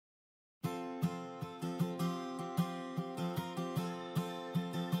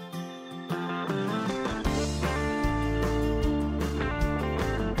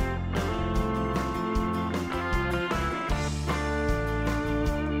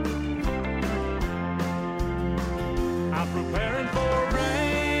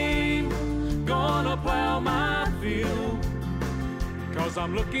'cause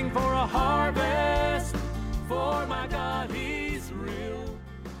I'm looking for a harvest, for my God, He's real.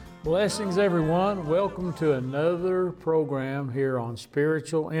 Blessings, everyone. Welcome to another program here on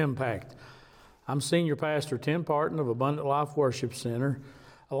Spiritual Impact. I'm Senior Pastor Tim Parton of Abundant Life Worship Center,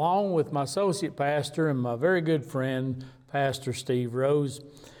 along with my associate pastor and my very good friend, Pastor Steve Rose.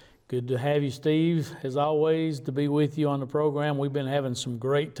 Good to have you, Steve, as always, to be with you on the program. We've been having some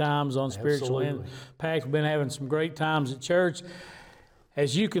great times on Spiritual Impact. We've been having some great times at church.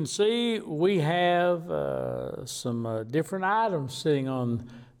 As you can see, we have some different items sitting on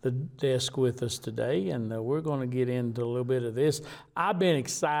the desk with us today, and we're going to get into a little bit of this. I've been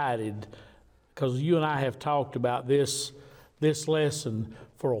excited because you and I have talked about this lesson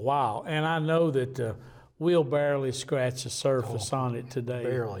for a while, and I know that we'll barely scratch the surface on it today.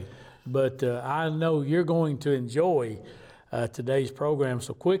 Barely. But I know you're going to enjoy today's program,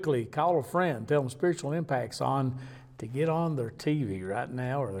 so quickly call a friend, tell them Spiritual Impact's on, to get on their TV right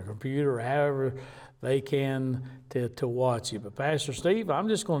now or their computer or however they can to watch it. But Pastor Steve, I'm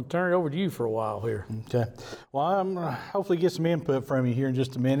just going to turn it over to you for a while here. Okay. Well, I'm going to hopefully get some input from you here in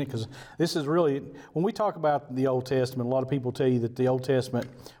just a minute, because this is really, when we talk about the Old Testament, a lot of people tell you that the Old Testament,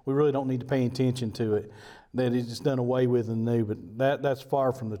 we really don't need to pay attention to it, that it's done away with in the New, but that's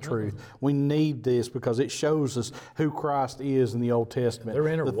far from the truth. We need this because it shows us who Christ is in the Old Testament. They're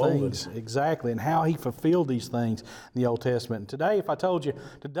interwoven. The things, exactly, and how He fulfilled these things in the Old Testament. And today, if I told you,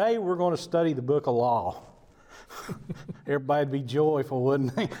 today we're going to study the book of Law. Everybody'd be joyful,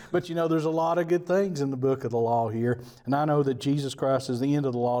 wouldn't they? But you know, there's a lot of good things in the book of the law here. And I know that Jesus Christ is the end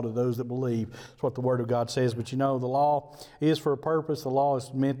of the law to those that believe. That's what the Word of God says. But you know, the law is for a purpose. The law is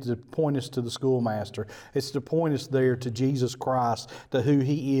meant to point us to the schoolmaster. It's to point us there to Jesus Christ, to who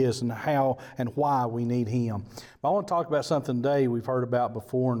He is and how and why we need Him. But I want to talk about something today we've heard about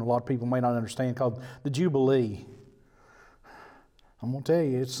before, and a lot of people may not understand, called the Jubilee. I'm going to tell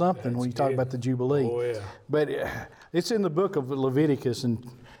you, it's something when you talk about the Jubilee. Oh, yeah. But it's in the book of Leviticus, in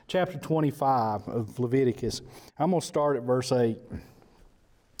chapter 25 of Leviticus. I'm going to start at verse 8.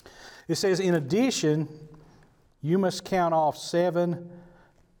 It says, "In addition, you must count off 7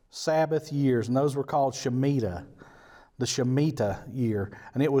 Sabbath years," and those were called Shemitah. The Shemitah year,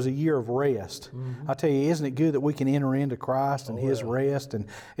 and it was a year of rest. I tell you, isn't it good that we can enter into Christ and His rest? And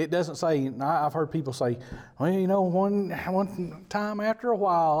it doesn't say, I've heard people say, well, you know, one time after a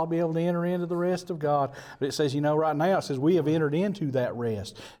while I'll be able to enter into the rest of God. But it says, you know, right now it says we have entered into that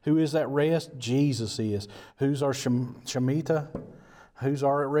rest. Who is that rest? Jesus is. Who's our Shemitah? Who's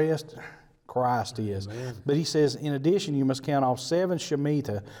our rest? Christ is. Amen. But he says, in addition, you must count off 7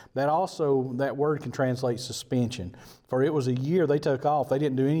 Shemitah. That word can translate suspension. For it was a year they took off. They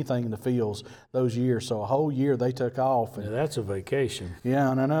didn't do anything in the fields those years. So a whole year they took off. And that's a vacation. Yeah,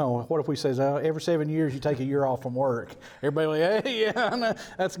 and I know. What if we say, every 7 years you take a year off from work? Everybody like, hey, yeah, I know.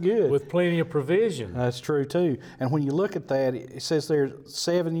 That's good. With plenty of provision. That's true too. And when you look at that, it says there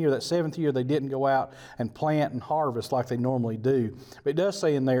 7 year, that 7th year they didn't go out and plant and harvest like they normally do. But it does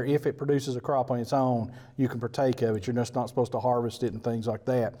say in there, if it produces a crop on its own, you can partake of it. You're just not supposed to harvest it and things like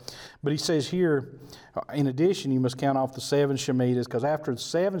that. But he says here, in addition, you must count off the 7 Shemitahs, because after the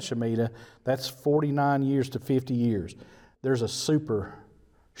 7 Shemitah, that's 49 years to 50 years. There's a super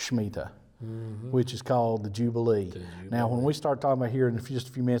Shemitah, which is called the Jubilee. Now, when we start talking about here in just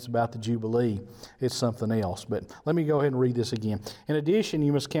a few minutes about the Jubilee, it's something else. But let me go ahead and read this again. In addition,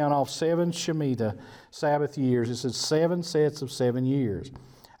 you must count off 7 Shemitah Sabbath years. It says 7 sets of 7 years,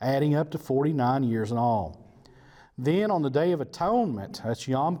 adding up to 49 years in all. Then on the Day of Atonement, that's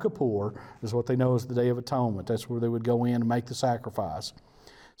Yom Kippur, is what they know as the Day of Atonement. That's where they would go in and make the sacrifice.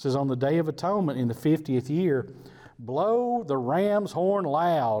 It says, on the Day of Atonement in the 50th year, blow the ram's horn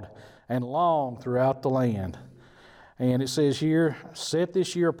loud and long throughout the land. And it says here, set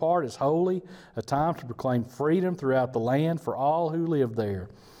this year apart as holy, a time to proclaim freedom throughout the land for all who live there.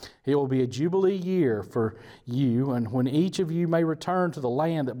 It will be a jubilee year for you, and when each of you may return to the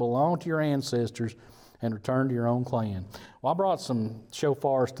land that belonged to your ancestors and return to your own clan. Well, I brought some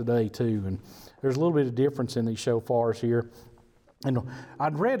shofars today too, and there's a little bit of difference in these shofars here. And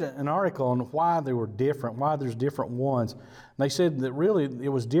I'd read an article on why they were different, why there's different ones. And they said that really it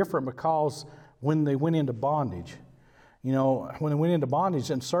was different because when they went into bondage, you know, when they went into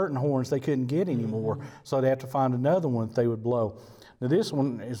bondage, and certain horns they couldn't get anymore, so they'd have to find another one that they would blow. Now this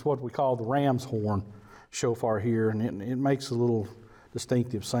one is what we call the ram's horn shofar here, and it makes a little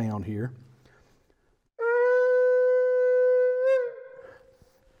distinctive sound here.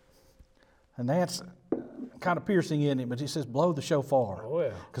 And that's kind of piercing in it, but it says blow the shofar. Oh, yeah.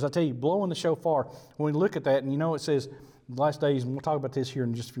 Because I tell you, blowing the shofar, when we look at that, and you know it says, the last days, and we'll talk about this here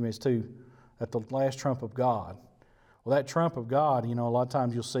in just a few minutes too, at the last trump of God. Well, that trump of God, a lot of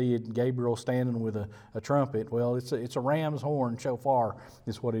times you'll see it, Gabriel standing with a trumpet. Well, it's a ram's horn, shofar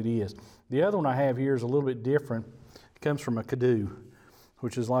is what it is. The other one I have here is a little bit different. It comes from a kadu,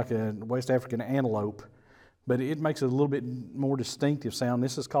 which is like a West African antelope, but it makes a little bit more distinctive sound.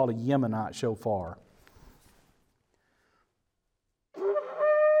 This is called a Yemenite shofar.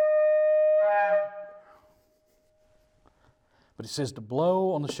 But it says to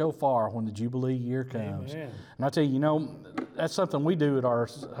blow on the shofar when the Jubilee year comes. Amen. And I tell you, that's something we do at our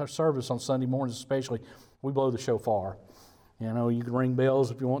service on Sunday mornings especially. We blow the shofar. You can ring bells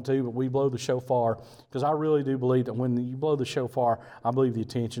if you want to, but we blow the shofar because I really do believe that when you blow the shofar, I believe the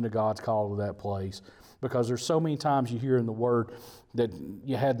attention of God's called to that place. Because there's so many times you hear in the Word that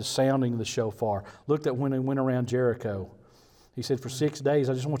you had the sounding of the shofar. Look at when they went around Jericho. He said, for 6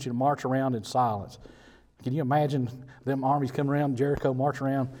 days, I just want you to march around in silence. Can you imagine them armies coming around Jericho, march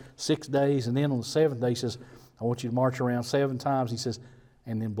around 6 days, and then on the seventh day he says, I want you to march around 7 times. He says,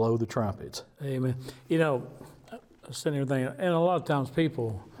 and then blow the trumpets. Amen. I was sitting here thinking, and a lot of times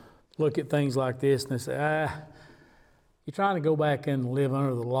people look at things like this and they say, you're trying to go back and live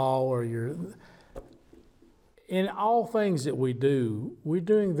under the law, or you're... In all things that we do, we're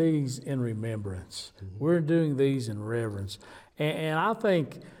doing these in remembrance. Mm-hmm. We're doing these in reverence. And I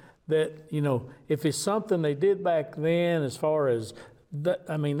think that, if it's something they did back then, as far as,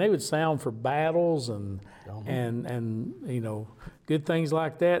 they would sound for battles and good things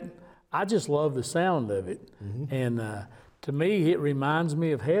like that. I just love the sound of it. Mm-hmm. And to me, it reminds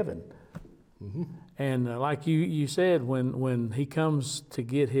me of heaven. Mm-hmm. And like you said, when he comes to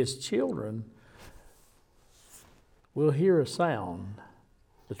get his children, we'll hear a sound,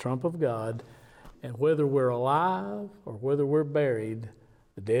 the trump of God, and whether we're alive or whether we're buried,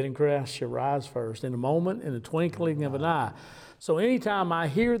 the dead in Christ shall rise first, in a moment, in the twinkling of an eye. So anytime I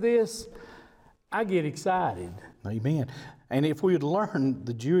hear this, I get excited. Amen. And if we would learn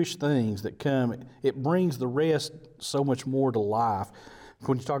the Jewish things that come, it brings the rest so much more to life.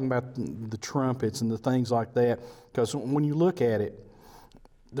 When you're talking about the trumpets and the things like that, because when you look at it,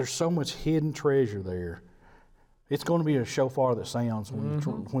 there's so much hidden treasure there. It's going to be a shofar that sounds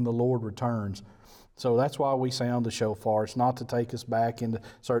when the Lord returns. So that's why we sound the shofar. It's not to take us back into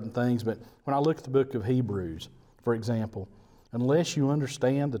certain things. But when I look at the book of Hebrews, for example, unless you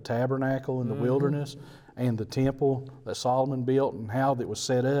understand the tabernacle in the wilderness and the temple that Solomon built and how it was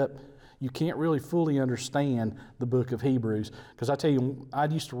set up, you can't really fully understand the book of Hebrews. Because I tell you, I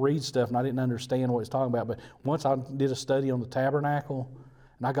used to read stuff and I didn't understand what it's talking about. But once I did a study on the tabernacle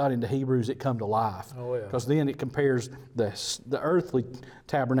and I got into Hebrews, it come to life. Oh, yeah. Because then it compares the earthly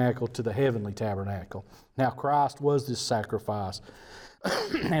tabernacle to the heavenly tabernacle. Now, Christ was this sacrifice.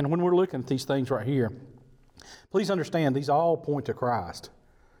 And when we're looking at these things right here, please understand these all point to Christ.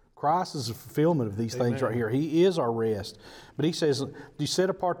 Christ is the fulfillment of these things right here. He is our rest. But he says, you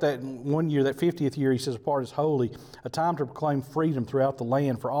set apart that 1 year, that 50th year, he says, apart is holy, a time to proclaim freedom throughout the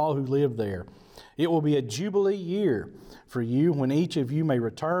land for all who live there. It will be a jubilee year for you when each of you may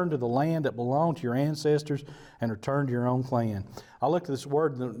return to the land that belonged to your ancestors and return to your own clan. I looked at this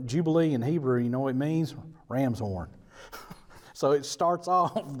word, the jubilee in Hebrew, you know what it means? Ram's horn. So it starts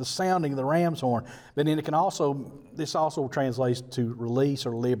off the sounding of the ram's horn, but then this also translates to release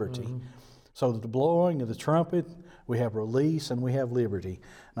or liberty. Mm-hmm. So the blowing of the trumpet, we have release and we have liberty.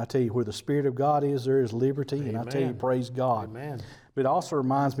 And I tell you, where the Spirit of God is, there is liberty. Amen. And I tell you, praise God. Amen. But it also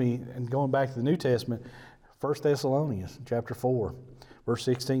reminds me, and going back to the New Testament, 1 Thessalonians chapter 4, verse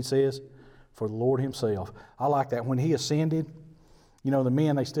 16 says, for the Lord himself. I like that. When he ascended, the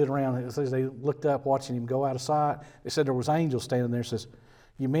men, they stood around, it says they looked up watching him go out of sight. They said there was angels standing there. It says,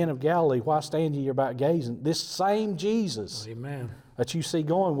 you men of Galilee, why stand ye about gazing? This same Jesus that you see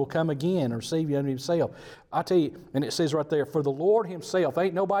going will come again and receive you unto himself. I tell you, and it says right there, for the Lord himself,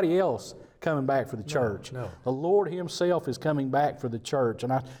 ain't nobody else coming back for the church. No. The Lord himself is coming back for the church.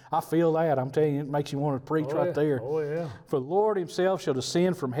 And I feel that. I'm telling you, it makes you want to preach right there. Oh, yeah. For the Lord himself shall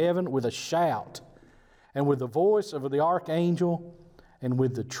descend from heaven with a shout, and with the voice of the archangel, and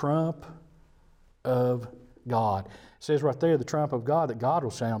with the trump of God. It says right there, the trump of God, that God will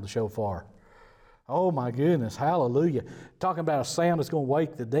sound the shofar. Oh my goodness, hallelujah. Talking about a sound that's going to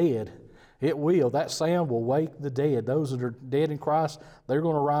wake the dead. It will. That sound will wake the dead. Those that are dead in Christ, they're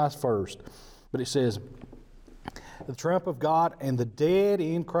going to rise first. But it says, the trump of God, and the dead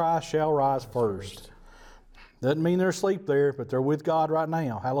in Christ shall rise first. Doesn't mean they're asleep there, but they're with God right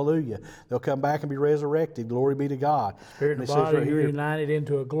now. Hallelujah. They'll come back and be resurrected. Glory be to God. Spirit and body right united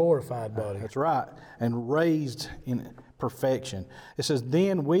into a glorified body. That's right. And raised in perfection. It says,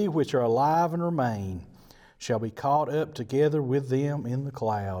 then we which are alive and remain shall be caught up together with them in the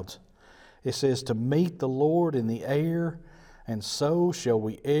clouds, It says, to meet the Lord in the air, and so shall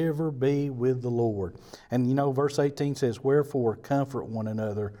we ever be with the Lord. And you know, verse 18 says, wherefore comfort one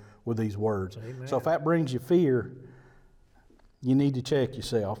another with these words. Amen. So if that brings you fear, you need to check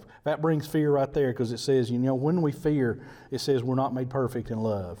yourself. That brings fear right there, because it says, you know, when we fear, it says we're not made perfect in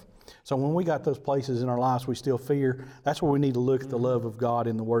love. So when we got those places in our lives we still fear, that's where we need to look at the love of God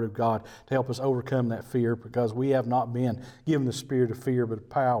in the Word of God to help us overcome that fear, because we have not been given the spirit of fear, but of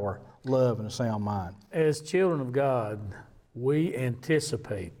power, love, and a sound mind. As children of God, we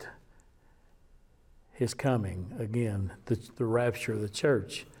anticipate His coming again, the rapture of the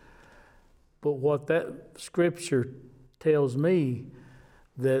church. But what that scripture tells me,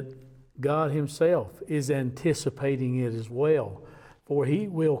 that God Himself is anticipating it as well, for He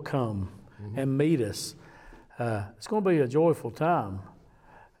will come and meet us. It's going to be a joyful time.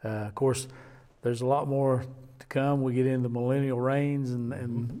 Of course, there's a lot more to come. We get into the millennial reigns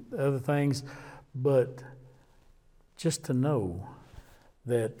and other things, but just to know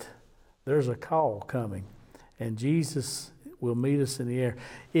that there's a call coming and Jesus will meet us in the air.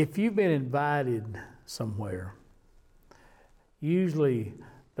 If you've been invited somewhere, usually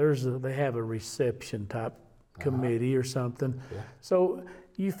they have a reception type committee or something. Yeah. So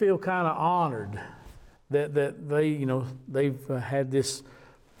you feel kind of honored that they, you know, they've had this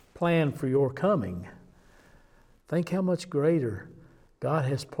plan for your coming. Think how much greater God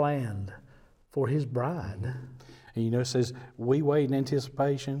has planned for His bride. And you know, it says we wait in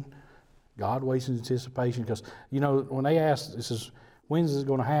anticipation. God waits in anticipation, because, you know, when they ask, it says, when's this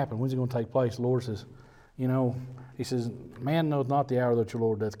going to happen? When's it going to take place? The Lord says, you know, He says, man knows not the hour that your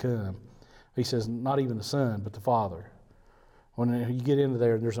Lord doth come. He says, not even the Son, but the Father. When you get into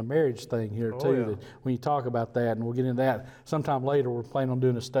there's a marriage thing here too. Yeah. That when you talk about that, and we'll get into that sometime later. We're planning on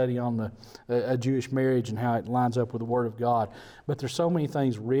doing a study on a Jewish marriage and how it lines up with the Word of God. But there's so many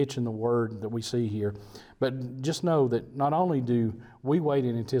things rich in the Word that we see here. But just know that not only do we wait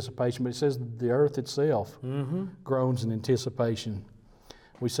in anticipation, but it says the earth itself groans in anticipation.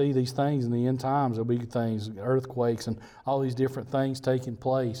 We see these things in the end times. There'll be things, earthquakes, and all these different things taking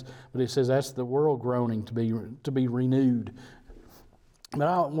place. But it says that's the world groaning to be renewed. But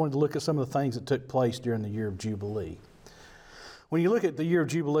I wanted to look at some of the things that took place during the year of Jubilee. When you look at the year of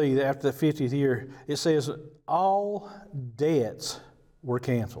Jubilee, after the 50th year, it says all debts were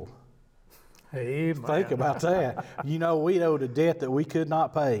canceled. Amen. Think about that. You know, we owed a debt that we could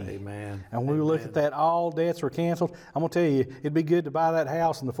not pay. Amen. And when we look at that, all debts were canceled. I'm going to tell you, it'd be good to buy that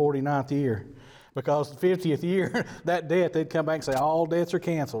house in the 49th year. Because the 50th year, that debt, they'd come back and say, all debts are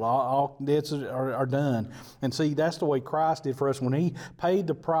canceled. All debts are done. And see, that's the way Christ did for us. When He paid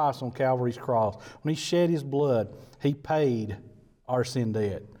the price on Calvary's cross, when He shed His blood, He paid our sin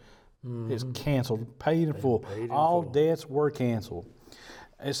debt. It's canceled, paid in full. All debts were canceled.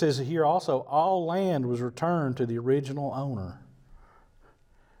 It says here also, all land was returned to the original owner.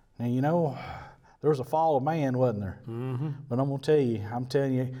 Now, you know, there was a fall of man, wasn't there? But I'm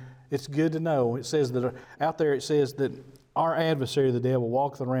telling you, it's good to know. It says that out there, it says that our adversary, the devil,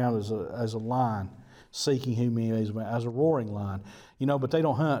 walketh around as a lion, seeking whom he is, as a roaring lion. You know, but they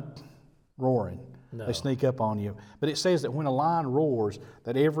don't hunt roaring. No. They sneak up on you. But it says that when a lion roars,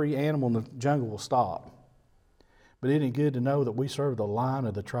 that every animal in the jungle will stop. But isn't it good to know that we serve the Lion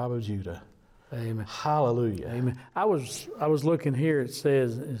of the tribe of Judah? Amen. Hallelujah. Amen. I was looking here. It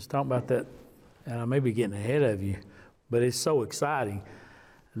says, it's talking about that, and I may be getting ahead of you, but it's so exciting.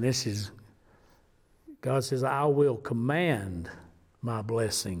 And this is, God says, I will command my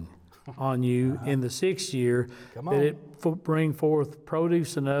blessing on you in the 6th year, that it bring forth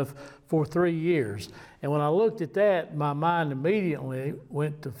produce enough for 3 years. And when I looked at that, my mind immediately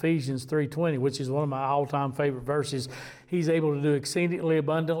went to Ephesians 3:20, which is one of my all-time favorite verses. He's able to do exceedingly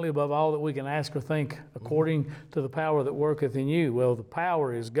abundantly above all that we can ask or think, according to the power that worketh in you. Well, the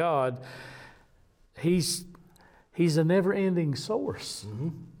power is God. He's a never-ending source.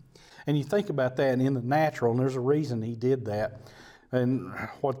 And you think about that, and in the natural, and there's a reason He did that. And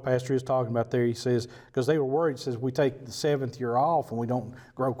what the pastor is talking about there, he says, because they were worried, he says, we take the 7th year off and we don't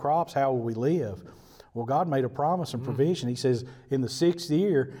grow crops, how will we live? Well, God made a promise and provision. He says, in the 6th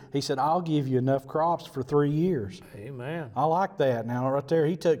year, He said, I'll give you enough crops for 3 years. Amen. I like that. Now, right there,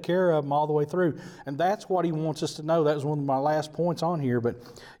 He took care of them all the way through. And that's what He wants us to know. That was one of my last points on here. But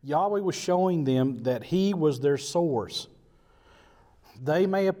Yahweh was showing them that He was their source. They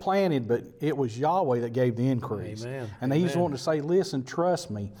may have planted, but it was Yahweh that gave the increase. Amen. And He's wanting to say, listen, trust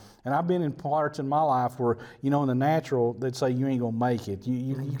me. And I've been in parts in my life where, you know, in the natural, they'd say, you ain't going to make it.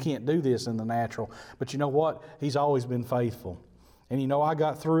 You can't do this in the natural. But you know what? He's always been faithful. And you know, I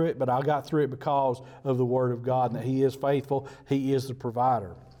got through it, but I got through it because of the Word of God, and that He is faithful. He is the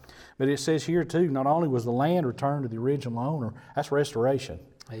provider. But it says here too, not only was the land returned to the original owner, that's restoration.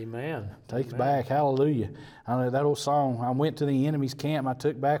 Amen. Takes back, hallelujah. I know that old song, I went to the enemy's camp, I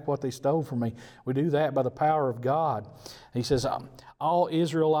took back what they stole from me. We do that by the power of God. He says, all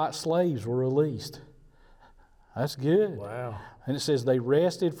Israelite slaves were released. That's good. Wow. And it says they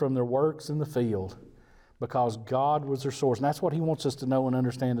rested from their works in the field because God was their source. And that's what he wants us to know and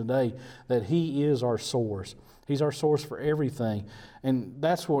understand today, that he is our source. He's our source for everything. And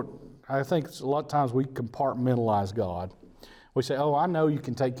that's what I think a lot of times we compartmentalize God. We say, oh, I know you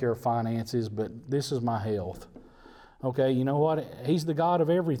can take care of finances, but this is my health. Okay, you know what? He's the God of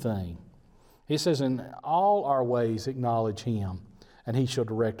everything. He says, in all our ways acknowledge him, and he shall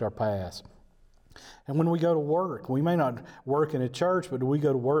direct our paths. And when we go to work, we may not work in a church, but do we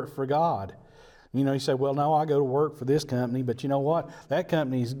go to work for God? You know, you say, well, no, I go to work for this company, but you know what? That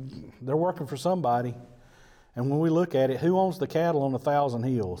company's, they're working for somebody. And when we look at it, who owns the cattle on 1,000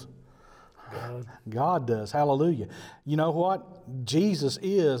 hills? God. God does. Hallelujah. You know what? Jesus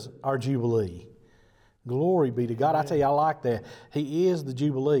is our Jubilee. Glory be to God. I tell you, I like that. He is the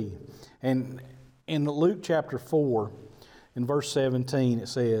Jubilee. And in Luke chapter 4, in verse 17, it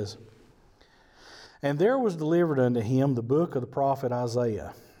says, and there was delivered unto him the book of the prophet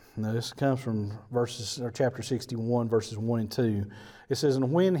Isaiah. Now this comes from chapter 61, verses 1 and 2. It says,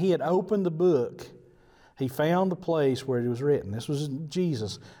 and when he had opened the book, he found the place where it was written. This was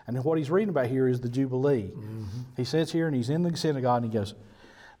Jesus. And what he's reading about here is the Jubilee. Mm-hmm. He sits here and he's in the synagogue and he goes,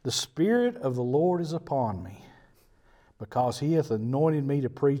 the Spirit of the Lord is upon me, because he hath anointed me to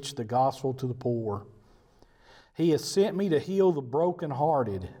preach the gospel to the poor. He hath sent me to heal the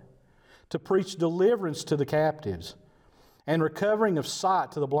brokenhearted, to preach deliverance to the captives, and recovering of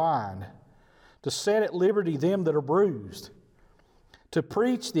sight to the blind, to set at liberty them that are bruised, to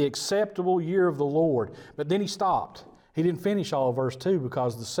preach the acceptable year of the Lord. But then he stopped. He didn't finish all of verse 2,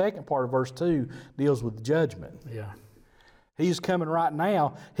 because the second part of verse 2 deals with judgment. Yeah. He's coming right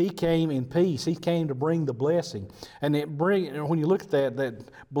now. He came in peace. He came to bring the blessing. And when you look at that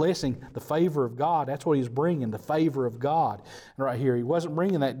blessing, the favor of God, that's what he's bringing, the favor of God. And right here, he wasn't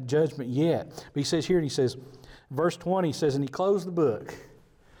bringing that judgment yet. But he says here, and he says, verse 20, he says, and he closed the book,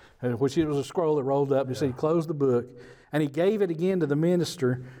 which it was a scroll that rolled up. He said he closed the book, and he gave it again to the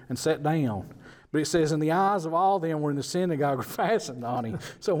minister and sat down. But it says, and the eyes of all them were in the synagogue were fastened on him.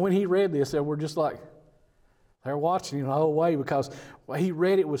 So when he read this, they were just like, they're watching him the whole way, because he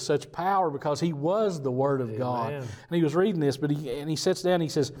read it with such power, because he was the Word of God. And he was reading this, but he sits down and he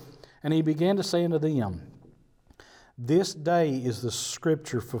says, and he began to say unto them, this day is the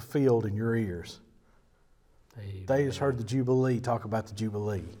Scripture fulfilled in your ears. Amen. They just heard the Jubilee talk about the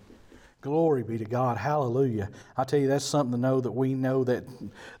Jubilee. Glory be to God. Hallelujah. I tell you, that's something to know, that we know that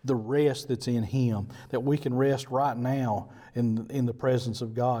the rest that's in him, that we can rest right now in the presence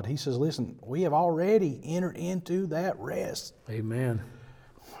of God. He says, listen, we have already entered into that rest. Amen.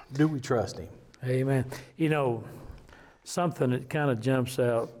 Do we trust him? Amen. You know, something that kind of jumps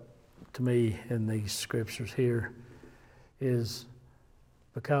out to me in these scriptures here is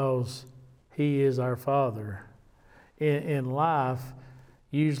because he is our Father. In life,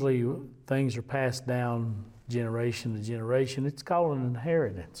 usually things are passed down generation to generation. It's called an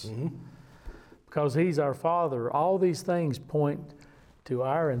inheritance. Mm-hmm. Because he's our Father, all these things point to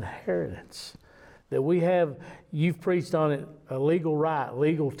our inheritance. That we have, you've preached on it, a legal right,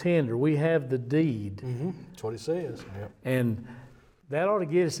 legal tender. We have the deed. Mm-hmm. That's what it says. Yep. And that ought to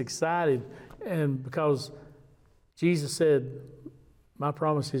get us excited. And because Jesus said, my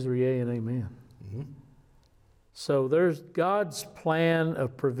promises are yea and amen. Mm-hmm. So there's God's plan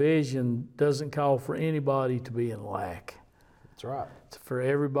of provision doesn't call for anybody to be in lack. That's right. It's for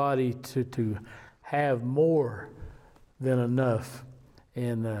everybody to have more than enough.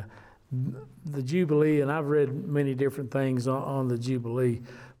 And the Jubilee, and I've read many different things on the Jubilee,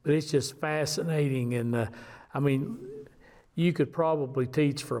 but it's just fascinating. And I mean, you could probably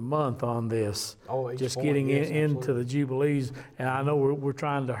teach for a month on this, just point, getting into the Jubilees. And I know we're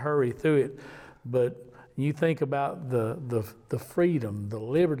trying to hurry through it, but you think about the freedom, the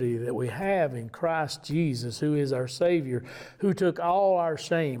liberty that we have in Christ Jesus, who is our Savior, who took all our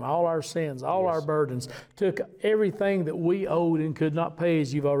shame, all our sins, all our burdens, took everything that we owed and could not pay,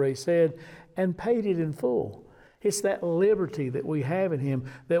 as you've already said, and paid it in full. It's that liberty that we have in him,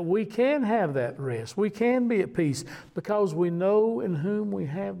 that we can have that rest. We can be at peace because we know in whom we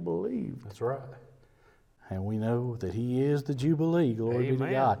have believed. That's right. And we know that he is the Jubilee. Glory Amen. be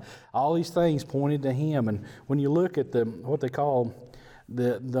to God. All these things pointed to him. And when you look at what they call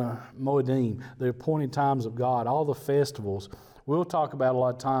the Moedim, the appointed times of God, all the festivals, we'll talk about a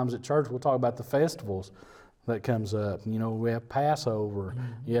lot of times at church, we'll talk about the festivals. that comes up. You know, we have Passover,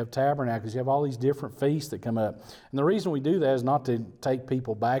 you have Tabernacles, you have all these different feasts that come up. And the reason we do that is not to take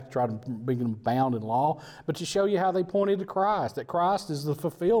people back, try to bring them bound in law, but to show you how they pointed to Christ, that Christ is the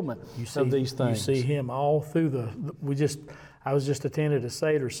fulfillment of these things. You see him all through I was just attended a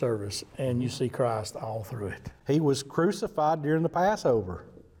Seder service, and you see Christ all through it. He was crucified during the Passover.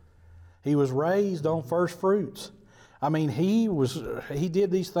 He was raised on first fruits. I mean, he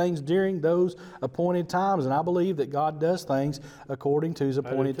did these things during those appointed times, and I believe that God does things according to his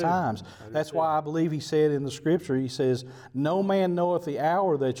appointed times. That's why I believe he said in the scripture, he says, no man knoweth the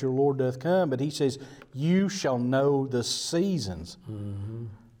hour that your Lord doth come, but he says, you shall know the seasons. Mm-hmm.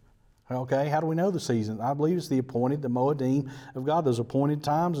 Okay, how do we know the seasons? I believe it's the appointed, the Moedim of God, those appointed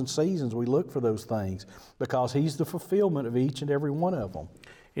times and seasons. We look for those things because he's the fulfillment of each and every one of them.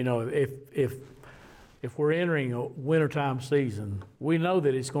 You know, if we're entering a wintertime season, we know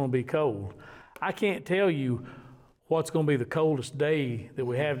that it's going to be cold. I can't tell you what's going to be the coldest day that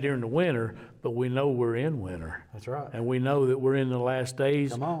we have during the winter, but we know we're in winter. That's right. And we know that we're in the last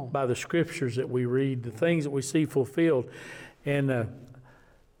days by the scriptures that we read, the things that we see fulfilled. And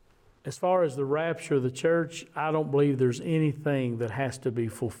as far as the rapture of the church, I don't believe there's anything that has to be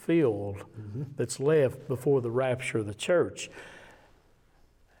fulfilled that's left before the rapture of the church.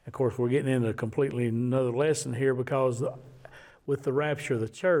 Of course, we're getting into a completely another lesson here because with the rapture of the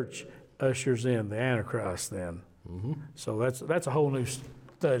church ushers in the Antichrist then. Mm-hmm. So that's a whole new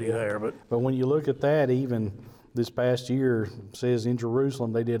study there. But when you look at that, even this past year, it says in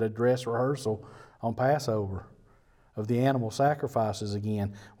Jerusalem they did a dress rehearsal on Passover of the animal sacrifices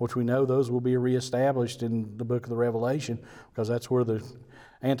again, which we know those will be reestablished in the book of the Revelation because that's where the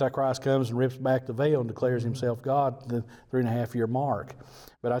Antichrist comes and rips back the veil and declares himself God, the 3.5-year mark.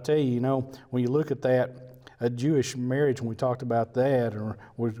 But I tell you, you know, when you look at that, a Jewish marriage, when we talked about that, or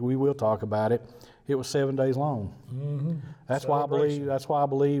we will talk about it, it was 7 days long. Mm-hmm. That's why I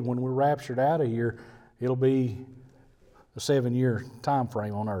believe when we're raptured out of here, it'll be a 7-year time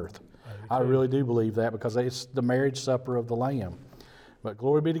frame on earth. I really do believe that because it's the marriage supper of the Lamb. But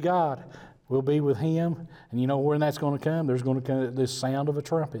glory be to God. We'll be with him. And you know when that's going to come? There's going to come this sound of a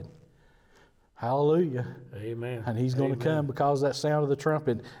trumpet. Hallelujah. Amen. And he's going to come because of that sound of the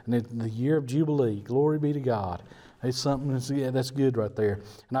trumpet. And it's the year of Jubilee. Glory be to God. It's something that's good right there.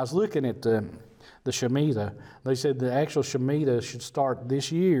 And I was looking at the Shemitah. They said the actual Shemitah should start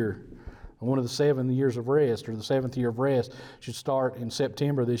this year. One of the 7 years of rest, or the 7th year of rest, should start in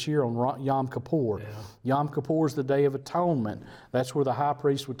September this year on Yom Kippur. Yeah. Yom Kippur is the Day of Atonement. That's where the high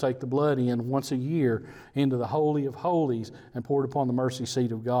priest would take the blood in once a year into the Holy of Holies and pour it upon the mercy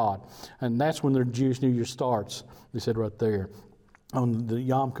seat of God. And that's when the Jewish New Year starts, they said right there, on the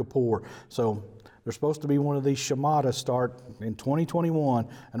Yom Kippur. So there's supposed to be one of these Shemitah start in 2021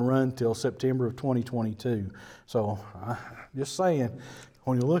 and run till September of 2022. So just saying,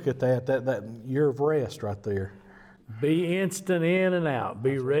 when you look at that year of rest right there. Be instant in and out.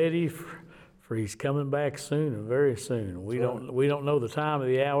 Be ready for he's coming back soon and very soon. We don't know the time of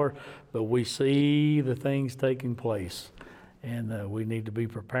the hour, but we see the things taking place. And we need to be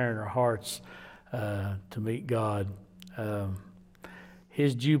preparing our hearts to meet God.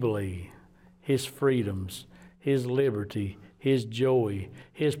 His jubilee, his freedoms, his liberty, his joy,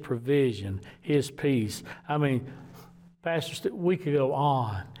 his provision, his peace. I mean, Pastor, we could go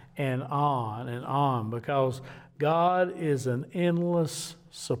on and on and on because God is an endless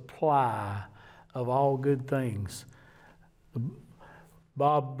supply of all good things.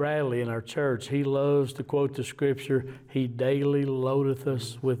 Bob Bradley in our church, he loves to quote the scripture, he daily loadeth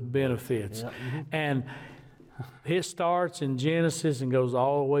us with benefits. Yep. Mm-hmm. And it starts in Genesis and goes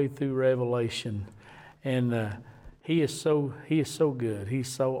all the way through Revelation. And he is so good. He's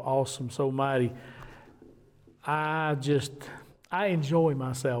so awesome, so mighty. I enjoy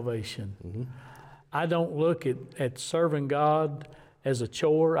my salvation. Mm-hmm. I don't look at serving God as a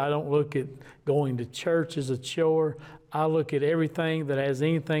chore. I don't look at going to church as a chore. I look at everything that has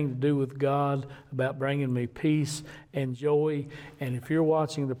anything to do with God about bringing me peace and joy. And if you're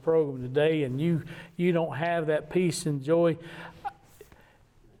watching the program today and you don't have that peace and joy,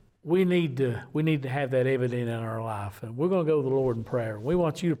 we need to have that evident in our life. And we're going to go to the Lord in prayer. We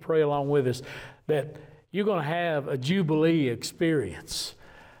want you to pray along with us that you're going to have a Jubilee experience.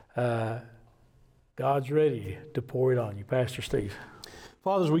 God's ready to pour it on you. Pastor Steve.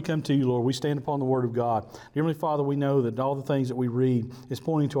 Father, as we come to you, Lord, we stand upon the Word of God. Dear Heavenly Father, we know that all the things that we read is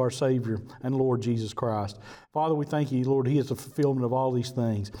pointing to our Savior and Lord Jesus Christ. Father, we thank you, Lord, He is the fulfillment of all these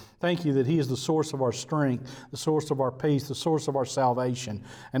things. Thank you that He is the source of our strength, the source of our peace, the source of our salvation.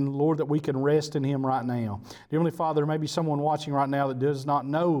 And Lord, that we can rest in Him right now. Dear Heavenly Father, there may be someone watching right now that does not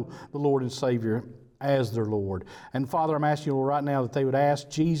know the Lord and Savior as their Lord. And Father, I'm asking you, Lord, right now that they would ask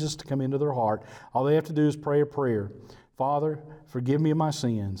Jesus to come into their heart. All they have to do is pray a prayer. Father, forgive me of my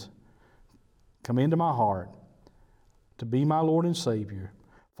sins. Come into my heart to be my Lord and Savior.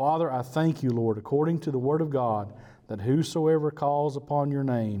 Father, I thank you, Lord, according to the Word of God, that whosoever calls upon your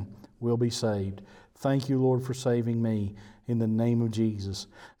name will be saved. Thank you, Lord, for saving me in the name of Jesus.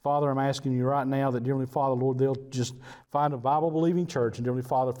 Father, I'm asking you right now that, dear Heavenly Father, Lord, they'll just find a Bible-believing church, and, dear Heavenly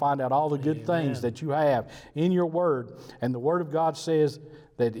Father, find out all the good things that you have in your Word. And the Word of God says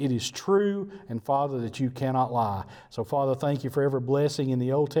that it is true, and, Father, that you cannot lie. So, Father, thank you for every blessing in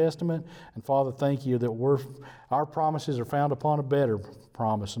the Old Testament, and, Father, thank you that our promises are found upon a better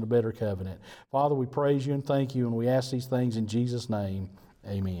promise and a better covenant. Father, we praise you and thank you, and we ask these things in Jesus' name.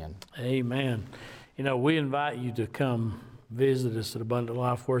 Amen. Amen. You know, we invite you to come visit us at Abundant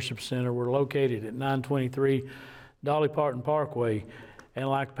Life Worship Center. We're located at 923 Dolly Parton Parkway. And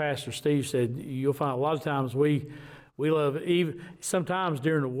like Pastor Steve said, you'll find a lot of times we love, even sometimes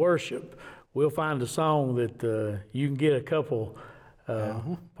during the worship, we'll find a song that you can get a couple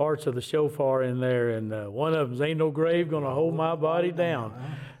parts of the shofar in there, and one of them's "Ain't No Grave Gonna Hold My Body Down."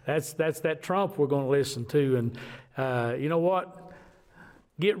 That's that trump we're going to listen to. And you know what?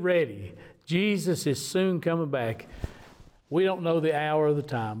 Get ready. Jesus is soon coming back. We don't know the hour or the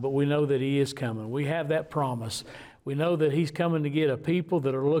time, but we know that He is coming. We have that promise. We know that He's coming to get a people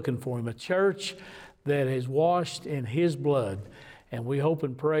that are looking for Him, a church that is washed in His blood. And we hope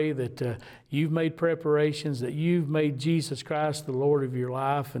and pray that you've made preparations, that you've made Jesus Christ the Lord of your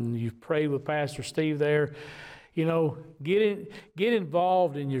life, and you've prayed with Pastor Steve there. You know, get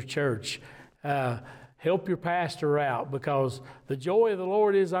involved in your church. Help your pastor out, because the joy of the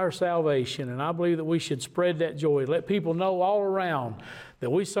Lord is our salvation. And I believe that we should spread that joy. Let people know all around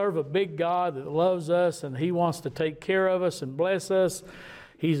that we serve a big God that loves us, and He wants to take care of us and bless us.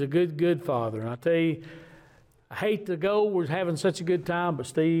 He's a good, good Father. And I tell you, I hate to go. We're having such a good time, but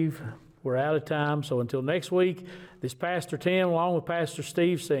Steve, we're out of time. So until next week, this Pastor Tim along with Pastor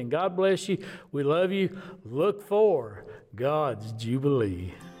Steve saying, God bless you. We love you. Look for God's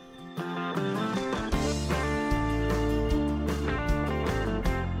Jubilee.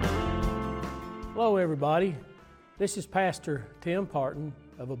 Hello, everybody. This is Pastor Tim Parton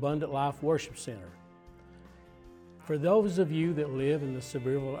of Abundant Life Worship Center. For those of you that live in the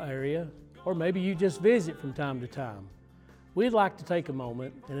Sevierville area, or maybe you just visit from time to time, we'd like to take a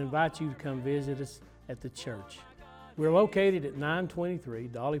moment and invite you to come visit us at the church. We're located at 923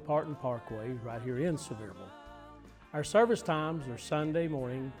 Dolly Parton Parkway, right here in Sevierville. Our service times are Sunday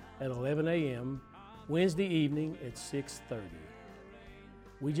morning at 11 a.m., Wednesday evening at 6:30.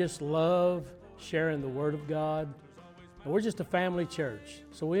 We just love sharing the Word of God, and we're just a family church.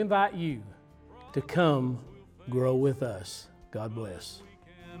 So we invite you to come grow with us. God bless.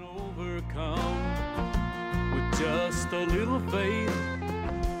 Can overcome with just a little faith.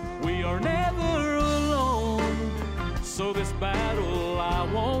 We are never alone, so this battle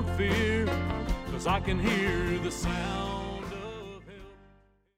I won't fear, 'cause I can hear the sound